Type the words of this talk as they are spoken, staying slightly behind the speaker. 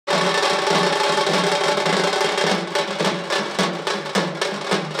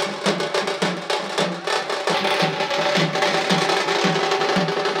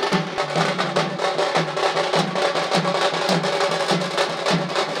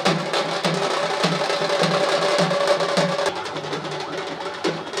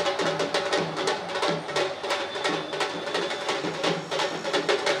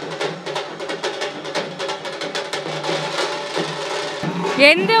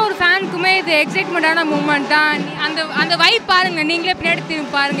எந்த ஒரு ஃபேனுக்குமே இது எக்ஸைட்மெண்ட்டான மூமெண்ட் தான். அந்த வைப் பாருங்கள், நீங்களே பின்னாடி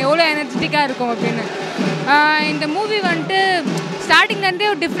திரும்பி பாருங்கள் எவ்வளோ எனர்ஜெட்டிக்காக இருக்கும் அப்படின்னு. இந்த மூவி வந்துட்டு ஸ்டார்டிங்லேருந்தே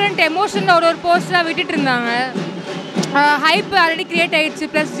ஒரு டிஃப்ரெண்ட் எமோஷனில் ஒரு போஸ்டராக விட்டுட்டு இருந்தாங்க. ஹைப் ஆல்ரெடி க்ரியேட் ஆகிடுச்சு.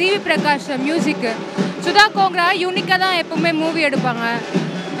 ப்ளஸ் ஜிவி பிரகாஷ் மியூசிக்கு, சுதா கோங்கரா யூனிக்காக தான் எப்போவுமே மூவி எடுப்பாங்க.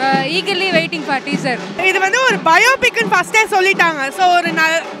 Eagerly waiting for teaser. இது வந்து ஒரு பயோபிக்னு ஃபஸ்ட்டே சொல்லிட்டாங்க. ஸோ ஒரு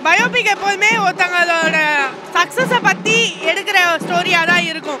பயோபிக் எப்போதுமே ஒருத்தங்களோட சக்ஸஸை பற்றி எடுக்கிற ஸ்டோரியாக தான்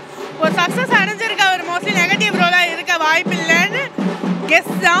இருக்கும். ஒரு சக்ஸஸ் அடைஞ்சிருக்க ஒரு மோஸ்ட்லி நெகட்டிவ் ரோலாக இருக்க வாய்ப்பு இல்லைன்னு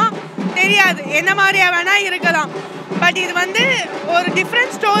கெஸ் தான், தெரியாது என்ன மாதிரியா வேணால் இருக்கலாம். பட் இது வந்து ஒரு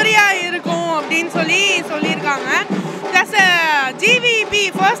டிஃப்ரெண்ட் ஸ்டோரியாக இருக்கும் அப்படின்னு சொல்லியிருக்காங்க. ப்ளஸ் ஜிவிபி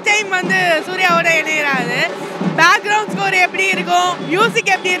ஃபர்ஸ்ட் டைம் வந்து சூர்யாவோட இணையிறாரு. பேக்ரவுண்ட் ஸ்கோர் எப்படி இருக்கும்,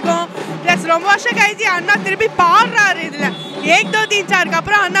 மியூசிக் எப்படி இருக்கும், ப்ளஸ் ரொம்ப வருஷம் கழிச்சு அண்ணா திருப்பி பாடுறாரு. இதில் 1 2 3 4க்கு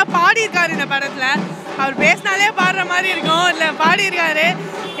அப்புறம் அண்ணா பாடியிருக்காரு இந்த படத்தில். அவர் பேசினாலே பாடுற மாதிரி இருக்கும், இல்லை பாடியிருக்காரு.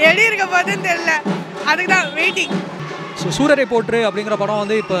 எப்படி இருக்க போதுன்னு தெரியல, அதுக்கு தான் வெயிட்டிங். சூரரை போற்று அப்படிங்கிற படம்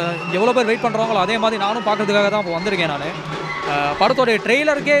வந்து இப்போ எவ்வளோ பேர் வெயிட் பண்ணுறாங்களோ அதே மாதிரி நானும் பார்க்குறதுக்காக தான் இப்போ வந்திருக்கேன். நான் படத்தோடைய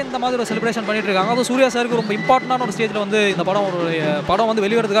ட்ரெய்லருக்கே இந்த மாதிரி ஒரு செலிப்ரேஷன் பண்ணிட்டு இருக்காங்க. அதுவும் சூர்யா சாருக்கு ரொம்ப இம்பார்ட்டண்டான ஒரு ஸ்டேஜில் வந்து இந்த படம் வந்து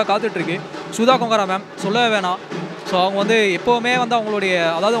வெளிவரதுக்காக காத்துட்ருக்கு. சுதா கோங்கரா மேம் சொல்லவே வேணாம். ஸோ அவங்க வந்து எப்போவுமே வந்து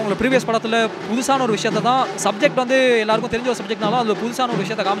அவங்களோட ப்ரீவியஸ் படத்தில் புதுசான ஒரு விஷயத்தை தான், சப்ஜெக்ட் வந்து எல்லாருக்கும் தெரிஞ்ச ஒரு சப்ஜெக்ட்னாலும் அதில் புதுசான ஒரு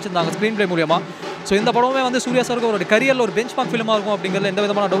விஷயத்தை காமிச்சிருந்தாங்க ஸ்க்ரீன் ப்ளே மூலியமாக. ஸோ இந்த படமே வந்து சூர்யா சாருக்கு ஒரு கரியரில் ஒரு பெஞ்ச் மார்க் ஃபிலிமாக இருக்கும் அப்படிங்கிறதுல எந்த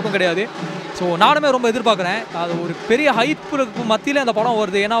விதமான டவுட்டும் கிடையாது. ஸோ நானுமே ரொம்ப எதிர்பார்க்குறேன். அது ஒரு பெரிய ஹைப்புக்கு மத்தியில் இந்த படம்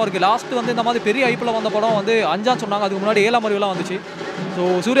வருது. ஏன்னா அவருக்கு லாஸ்ட்டு வந்து இந்த மாதிரி பெரிய ஹைப்பில் வந்த படம் வந்து 5 சொன்னாங்க, அதுக்கு முன்னாடி 7 அறிவுலாம் வந்துச்சு. So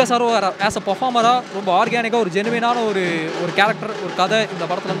Surya sir as a பர்ஃபார்மராக ரொம்ப ஆர்கானிக்காக ஒரு ஜெனுவினான ஒரு கேரக்டர், ஒரு கதை இந்த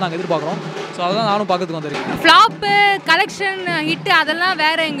படத்தில் நாங்கள் எதிர்பார்க்குறோம். ஸோ அதெல்லாம் நானும் பார்க்கறதுக்கு வந்திருக்கேன். ஃப்ளாப்பு, கலெக்ஷன், ஹிட்டு அதெல்லாம்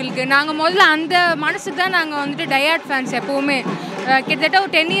வேறு எங்களுக்கு. நாங்கள் முதல்ல அந்த மனசுக்கு தான் நாங்கள் வந்துட்டு டயாட் ஃபேன்ஸ் எப்போவுமே. கிட்டத்தட்ட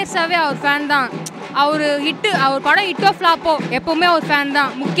ஒரு 10 இயர்ஸாகவே அவர் ஃபேன் தான். அவர் படம் ஹிட்டோ ஃப்ளாப்போ எப்போவுமே அவர் ஃபேன் தான்.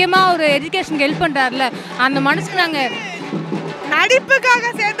 முக்கியமாக ஒரு எஜுகேஷனுக்கு ஹெல்ப் பண்ணுறாருல, அந்த மனசுக்கு நாங்கள் நடிப்புக்காக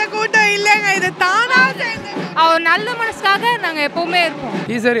சேர்ந்த கூட்டம் இல்லைங்க, இது தானாக சேர்ந்து அவர் நல்ல மனசுக்காக நாங்கள் எப்போவுமே இருப்போம்.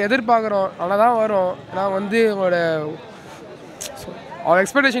 டீசர் எதிர்பார்க்குறோம், நல்லா தான் வரும். நான் வந்து அவர்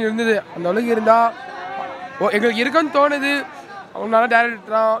எக்ஸ்பெக்டேஷன் இருந்தது, அந்த அளவுக்கு இருந்தால் எங்களுக்கு இருக்குன்னு தோணுது. அவங்க நல்லா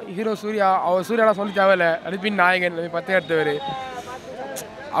டேரக்டர் தான், ஹீரோ சூர்யா. அவர் சூர்யாலாம் சொல்லி தேவையில்லை, நடிப்பின் நாயகன் 10 எடுத்தவர்.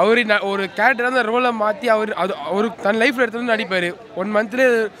 அவர் ஒரு கேரக்டர் அந்த ரோலை மாற்றி அவர் தன் லைஃப்பில் எடுத்து நடிப்பார். 1 மந்த்லேயே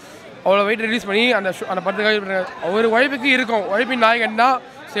அவ்வளோ வெயிட் ரிலீஸ் பண்ணி அந்த படத்துக்காக அவர் உழைப்புக்கு இருக்கும். உழைப்பின் நாயகன் தான்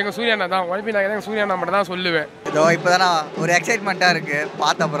எங்கள் சூர்யாண்ணா தான். உழைப்பின் நாயகன் எங்கள் சூர்யாண்ணா மட்டும் தான் சொல்லுவேன். இதோ இப்போ தானே ஒரு எக்ஸைட்மெண்ட்டாக இருக்குது,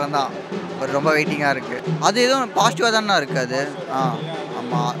 பார்த்த அப்புறம் தான் ஒரு ரொம்ப வெயிட்டிங்காக இருக்குது. அது எதுவும் பாசிட்டிவாக தானே இருக்குது அது.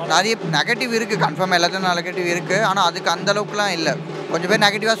 ஆமாம், நிறைய நெகட்டிவ் இருக்குது, கன்ஃபார்மாக எல்லாத்தையும் நெகட்டிவ் இருக்குது. ஆனால் அதுக்கு அந்தளவுக்குலாம் இல்லை. கொஞ்சம் பேர்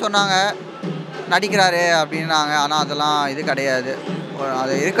நெகட்டிவாக சொன்னாங்க, நடிக்கிறாரு அப்படின்னாங்க. ஆனால் அதெல்லாம் இது கிடையாது.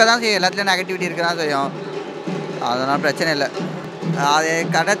 அது இருக்க தான் செய்யும், எல்லாத்துலேயும் நெகட்டிவிட்டி இருக்க தான் செய்யும். அதனால் பிரச்சனை இல்லை. அது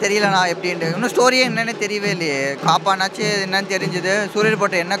கரெக்டாக தெரியலண்ணா எப்படின்ட்டு. இன்னும் ஸ்டோரியே என்னென்னு தெரியவே இல்லையே. காப்பானாச்சு என்னன்னு தெரிஞ்சுது, சூரியர்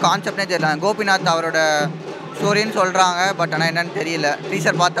போட்ட என்ன கான்செப்ட்னே தெரியல. கோபிநாத் அவரோட ஸ்டோரின்னு சொல்கிறாங்க, பட் ஆனால் என்னென்னு தெரியல.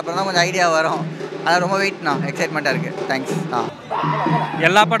 டீசர் பார்த்த அப்புறம் தான் கொஞ்சம் ஐடியா வரும். அதான் ரொம்ப வெயிட்ண்ணா, எக்ஸைட்மெண்ட்டாக இருக்குது. தேங்க்ஸ்.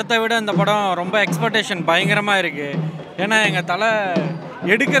 எல்லா படத்தை விட இந்த படம் ரொம்ப எக்ஸ்பெக்டேஷன் பயங்கரமாக இருக்குது. ஏன்னா எங்கள் தலை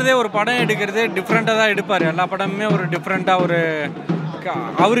எடுக்கிறதே ஒரு படம் எடுக்கிறதே டிஃப்ரெண்ட்டாக தான் எடுப்பார். எல்லா படமுமே ஒரு டிஃப்ரெண்ட்டாக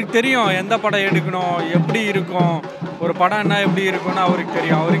அவருக்கு தெரியும் எந்த படம் எடுக்கணும், எப்படி இருக்கும், ஒரு படம்னா எப்படி இருக்கும்னு அவருக்கு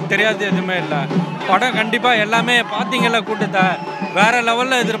தெரியும். அவருக்கு தெரியாது எதுவுமே இல்லை. படம் கண்டிப்பாக எல்லாமே பார்த்தீங்கல்ல, கூட்டத்தை வேறு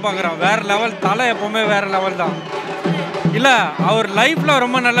லெவலில் எதிர்பார்க்குறோம். வேறு லெவல், தலை எப்போவுமே வேறு லெவல் தான். இல்லை, அவர் லைஃப்பில்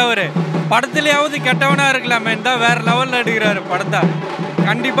ரொம்ப நல்லவர். படத்துலையாவது கெட்டவனாக இருக்கலாமே தான் வேறு லெவலில் எடுக்கிறாரு படத்தை.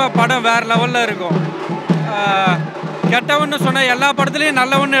 கண்டிப்பாக படம் வேறு லெவலில் இருக்கும். கெட்டவன்னு சொன்னால் எல்லா படத்துலையும்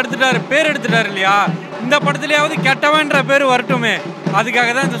நல்லவன்னு எடுத்துட்டாரு, பேர் எடுத்துட்டாரு இல்லையா. இந்த படத்துலையாவது கெட்டவன்ற பேர் வரட்டுமே,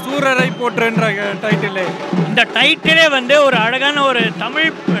 அதுக்காக தான் இந்த சூரரை போற்றுன்ற டைட்டில். இந்த டைட்டிலே வந்து ஒரு அழகான ஒரு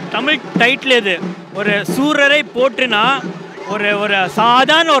தமிழ் டைட்டில். இது ஒரு சூரரை போற்றுனா ஒரு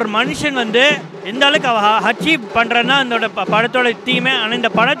சாதாரண ஒரு மனுஷன் வந்து எந்த அளவுக்கு அச்சீவ் பண்ணுறேன்னா அதோட படத்தோட தீமை. ஆனால்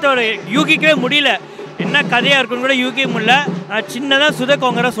இந்த படத்தோட யூகிக்கவே முடியல, என்ன கதையாக இருக்குன்னு கூட யூகிக்க முடியல. சின்னதாக சுதா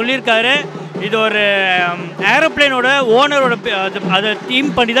கோங்கரா சொல்லியிருக்காரு, இது ஒரு ஏரோப்ளேனோட ஓனரோட அதை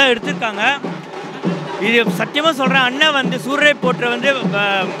தீம் பண்ணி தான் எடுத்திருக்காங்க. இது சத்தியமாக சொல்கிறேன், அண்ணன் வந்து சூரரை போற்று வந்து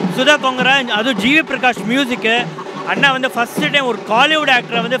சுதா கோங்கரா, அதுவும் ஜிவி பிரகாஷ் மியூசிக்கு. அண்ணா வந்து ஃபஸ்ட்டு டைம் ஒரு காலிவுட்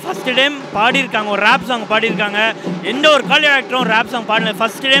ஆக்டரை வந்து ஃபஸ்ட்டு டைம் பாடியிருக்காங்க, ஒரு ரேப் சாங் பாடியிருக்காங்க. எந்த ஒரு காலிவுட் ஆக்டரும் ரேப் சாங் பாடல,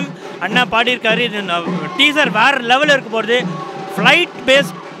 ஃபஸ்ட்டு டைம் அண்ணா பாடியிருக்காரு. இது டீசர் வேறு லெவலில் இருக்க போகிறது. ஃப்ளைட்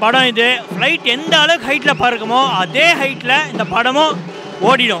பேஸ்ட் படம் இது. ஃப்ளைட் எந்த அளவுக்கு ஹைட்டில் பார்க்குமோ அதே ஹைட்டில் இந்த படமும்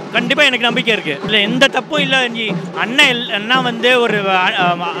ஓடிடும். கண்டிப்பாக எனக்கு நம்பிக்கை இருக்குது. இல்லை எந்த தப்பும் இல்லை. அண்ணா வந்து ஒரு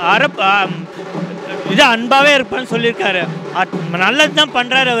இது அன்பாகவே இருப்பேன்னு சொல்லியிருக்காரு. நல்லது தான்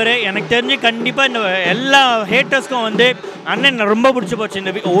பண்ணுறாரு அவர். எனக்கு தெரிஞ்சு கண்டிப்பாக இந்த எல்லா ஹேட்டர்ஸ்க்கும் வந்து அண்ணன் ரொம்ப பிடிச்சி போச்சு.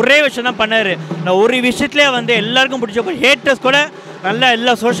 இந்த ஒரே விஷயம் தான் பண்ணார். இந்த ஒரு விஷயத்துலேயே வந்து எல்லாருக்கும் பிடிச்ச போச்சு. ஹேட்டர்ஸ் கூட நல்லா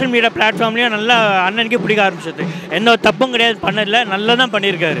எல்லா சோஷியல் மீடியா பிளாட்ஃபார்ம்லேயும் நல்லா அண்ணனுக்கே பிடிக்க ஆரம்பிச்சது. எந்த ஒரு தப்பும் கிடையாது, பண்ணதில்லை, நல்லா தான்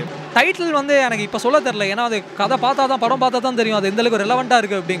பண்ணியிருக்காரு. டைட்டில் வந்து எனக்கு இப்போ சொல்ல தெரில, ஏன்னா அது கதை பார்த்தா தான், படம் பார்த்தா தான் தெரியும் அது எந்தளவுக்கு ரெலவெண்ட்டாக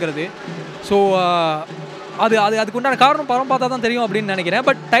இருக்குது அப்படிங்கிறது. ஸோ அதுக்கு உண்டான காரணம் படம் பார்த்தா தான் தெரியும் அப்படின்னு நினைக்கிறேன்.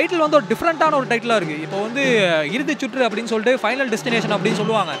 பட் டைட்டில் வந்து ஒரு டிஃப்ரெண்ட்டான ஒரு டைட்டிலாக இருக்குது. இப்போ வந்து இறுதி சுற்று அப்படின்னு சொல்லிட்டு ஃபைனல் டெஸ்டினேஷன் அப்படின்னு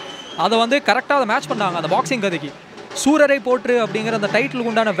சொல்லுவாங்க. அதை வந்து கரெக்டாக அதை மேட்ச் பண்ணாங்க அந்த பாக்ஸிங் கதைக்கு. சூரரை போற்று அப்படிங்கிற அந்த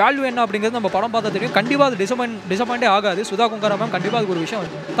டைட்டிலுக்கு உண்டான வேல்யூ என்ன அப்படிங்கிறது நம்ம படம் பார்த்தா தெரியும். கண்டிப்பாக அது டிசப்பாயிண்டே ஆகாது. சுதா குங்காரா மேம் கண்டிப்பாக அதுக்கு ஒரு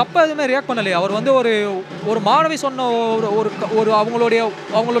விஷயம் தப்பாக எதுவுமே ரியாக்ட் பண்ணலையே. அவர் வந்து ஒரு மாணவி சொன்ன ஒரு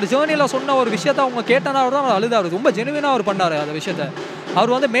அவங்களோட ஜேர்னியில் சொன்ன ஒரு விஷயத்தை அவங்க கேட்டனால தான் அவர் அழுதாரு. ரொம்ப ஜெனுவினாக அவர் பண்ணார் அந்த விஷயத்தை.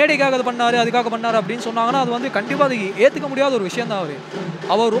 அவர் வந்து மேடைக்காக அது பண்ணார், அதுக்காக பண்ணார் அப்படின்னு சொன்னாங்கன்னா அது வந்து கண்டிப்பாக அது ஏற்றுக்க முடியாத ஒரு விஷயம் தான்.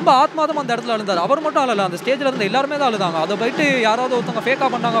 அவர் ரொம்ப ஆத்மாதம் அந்த இடத்துல அழுந்தார். அவர் மட்டும் அழல, அந்த ஸ்டேஜில் இருந்து எல்லாருமே தான் அழுதாங்க. அதை போயிட்டு யாராவது ஒருத்தவங்க ஃபேக்காக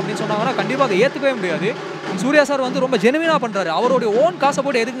பண்ணாங்க அப்படின்னு சொன்னாங்கன்னா கண்டிப்பாக அதை ஏற்றுக்கவே முடியாது. சூர்யா சார் வந்து ரொம்ப ஜெனுவினாக பண்ணுறாரு. அவருடைய ஓன் காசை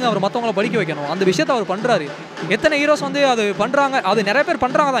போட்டு எதுக்குங்க அவர் மற்றவங்களை படிக்க வைக்கணும்? அந்த விஷயத்தை அவர் பண்ணுறாரு. எத்தனை ஹீரோஸ் வந்து அது பண்ணுறாங்க, அது நிறைய பேர்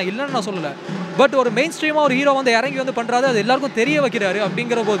பண்ணுறாங்க தான், இல்லைன்னு நான் சொல்லலை. பட் ஒரு மெயின் ஸ்ட்ரீமாக ஒரு ஹீரோ வந்து இறங்கி வந்து பண்ணுறாரு, அது எல்லாருக்கும் தெரிய வைக்கிறாரு.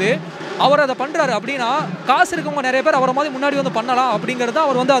 அப்படிங்கிற போது அவர் அதை பண்ணுறாரு அப்படின்னா காசு இருக்கவங்க நிறைய பேர் அவரை மாதிரி முன்னாடி வந்து பண்ணலாம் அப்படிங்கிறத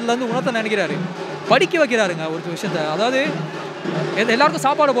அவர் வந்து அதுலேருந்து உணர்த்த நினைக்கிறாரு. படிக்க வைக்கிறாருங்க ஒரு விஷயத்தை. அதாவது எல்லாருக்கும்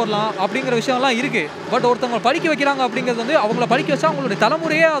சாப்பாடு போடலாம் அப்படிங்கிற விஷயம்லாம் இருக்குது. பட் ஒருத்தவங்க படிக்க வைக்கிறாங்க அப்படிங்கிறது வந்து அவங்கள படிக்க வச்சா அவங்களுடைய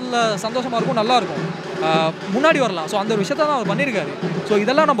தலைமுறையே அதில் சந்தோஷமாக இருக்கும், நல்லாயிருக்கும், முன்னாடி வரலாம். ஸோ அந்த ஒரு விஷயத்தை தான் அவர் பண்ணியிருக்காரு. ஸோ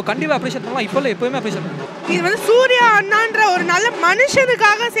இதெல்லாம் நம்ம கண்டிப்பாக அப்ரிஷியேட் பண்ணலாம். இப்போ இல்லை, எப்போயுமே அப்ரிஷியேட் பண்ணலாம். இது வந்து சூர்யா அண்ணான்ற ஒரு நல்ல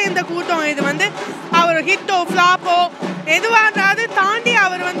மனுஷனுக்காக சேர்ந்த கூட்டம். இது வந்து அவர் ஹிட்டோ ஃப்ளாப்போ எதுவாக தாண்டி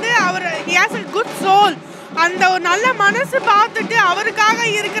அவர் வந்து he has a good soul. அந்த ஒரு நல்ல மனசு பார்த்துட்டு அவருக்காக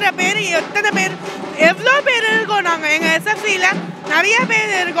இருக்கிற பேர் எத்தனை பேர், எவ்வளோ பேர் இருக்கோம். நாங்கள் எங்கள் எஸ்எஃப்சியில் நிறைய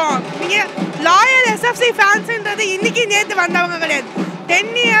பேர் இருக்கோம். நீங்கள் லாயல் எஸ்எஃப்சி ஃபேன்ஸுன்றது இன்றைக்கி நேற்று வந்தவங்க கிடையாது.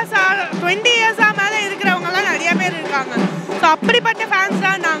 10 இயர்ஸாக 20 இயர்ஸாக மேலே இருக்கிறவங்கலாம் நிறைய பேர் இருக்காங்க. ஸோ அப்படிப்பட்ட ஃபேன்ஸ்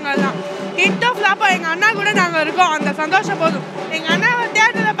தான் நாங்கள்லாம். ஹிட் ஆஃப் லாப்போ எங்கள் அண்ணா கூட நாங்கள் இருக்கோம். அந்த சந்தோஷம் போதும். எங்கள் அண்ணா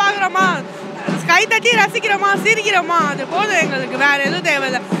தேட்டரில் பார்க்குறோமா, கை தட்டி ரசிக்கிறோமா, சிரிக்கிறோமா, அது போதும் எங்களுக்கு. வேறு எதுவும்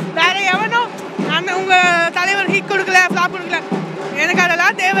தேவையில்லை. வேறு எவனோ அண்ணன் உங்கள் தலைவர் ஹிட் கொடுக்கல, ஃப்ளாப் கொடுக்கல, எனக்கு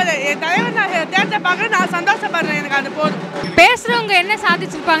அதெல்லாம் தேவையில்லை. என் தலைவர் நான் தேட்டரை பார்க்குறேன், நான் சந்தோஷப்படுறேன், எனக்கு அது போதும். பேசுகிறவங்க என்ன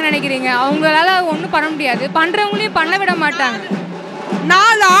சாதிச்சிருப்பாங்கன்னு நினைக்கிறீங்க? அவங்களால ஒன்றும் பண்ண முடியாது, பண்ணுறவங்களையும் பண்ண விட மாட்டாங்க.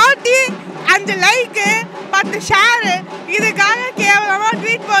 4 ஆட்டி 5 லைக்கு 10 ஷேரு இதுக்காக கேவலமாக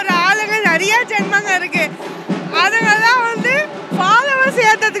ட்வீட் போடுற ஆளுங்க நிறைய ஜென்மங்க இருக்குது. அதுங்கெல்லாம் வந்து ஃபாலோவர்ஸ்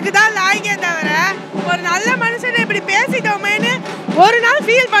ஏற்றதுக்கு தான் லாய்க்கே தவிர ஒரு நல்ல மனுஷனை இப்படி பேசிட்டோமேன்னு ஒரு நாள்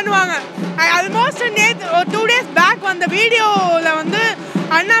ஃபீல் பண்ணுவாங்க. ஆல்மோஸ்ட் நேற்று ஒரு 2 days பேக் வந்த வீடியோவில் வந்து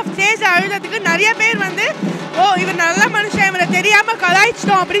அண்ணா ஸ்டேஜ் அழுதுறதுக்கு நிறைய பேர் வந்து இவர் நல்ல மனுஷன், இவரை தெரியாமல்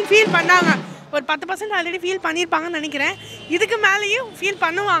கலாய்ச்சிட்டோம் அப்படின்னு ஃபீல் பண்ணாங்க. ஒரு 10% ஆல்ரெடி ஃபீல் பண்ணியிருப்பாங்கன்னு நினைக்கிறேன். இதுக்கு மேலேயும் ஃபீல்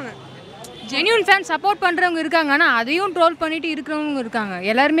பண்ணுவாங்க. ஜென்யூன் ஃபேன் சப்போர்ட் பண்ணுறவங்க இருக்காங்க, ஆனால் அதையும் ட்ரோல் பண்ணிட்டு இருக்கிறவங்க இருக்காங்க.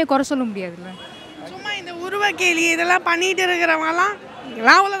 எல்லாருமே குறை சொல்ல முடியாதுல்ல. சும்மா இந்த உருவ கேலி இதெல்லாம் பண்ணிட்டு இருக்கிறவங்கலாம்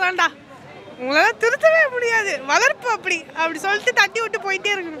இதெல்லாம் அவ்வளோதான்டா, உங்களால் திருத்தவே முடியாது, வளர்ப்பு அப்படி சொல்லிட்டு தட்டி விட்டு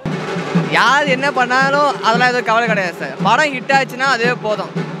போயிட்டே இருக்கணும். யார் என்ன பண்ணாலும் அதெல்லாம் எதுவும் கவலை கிடையாது சார். படம் ஹிட் ஆச்சுன்னா அதுவே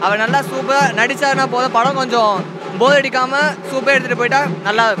போதும். அவர் நல்லா சூப்பராக நடித்தாருன்னா போதும். படம் கொஞ்சம் போர் அடிக்காமல் சூப்பராக எடுத்துகிட்டு போயிட்டா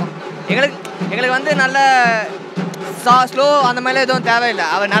நல்லா இருக்கும். எங்களுக்கு வந்து நல்ல ஸ்லோ அந்த மாதிரிலாம் எதுவும் தேவையில்லை.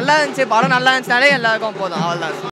 அவர் நல்லா இருந்துச்சு, படம் நல்லா இருந்துச்சுனாலே எல்லாருக்கும் போதும், அவ்வளோதான்.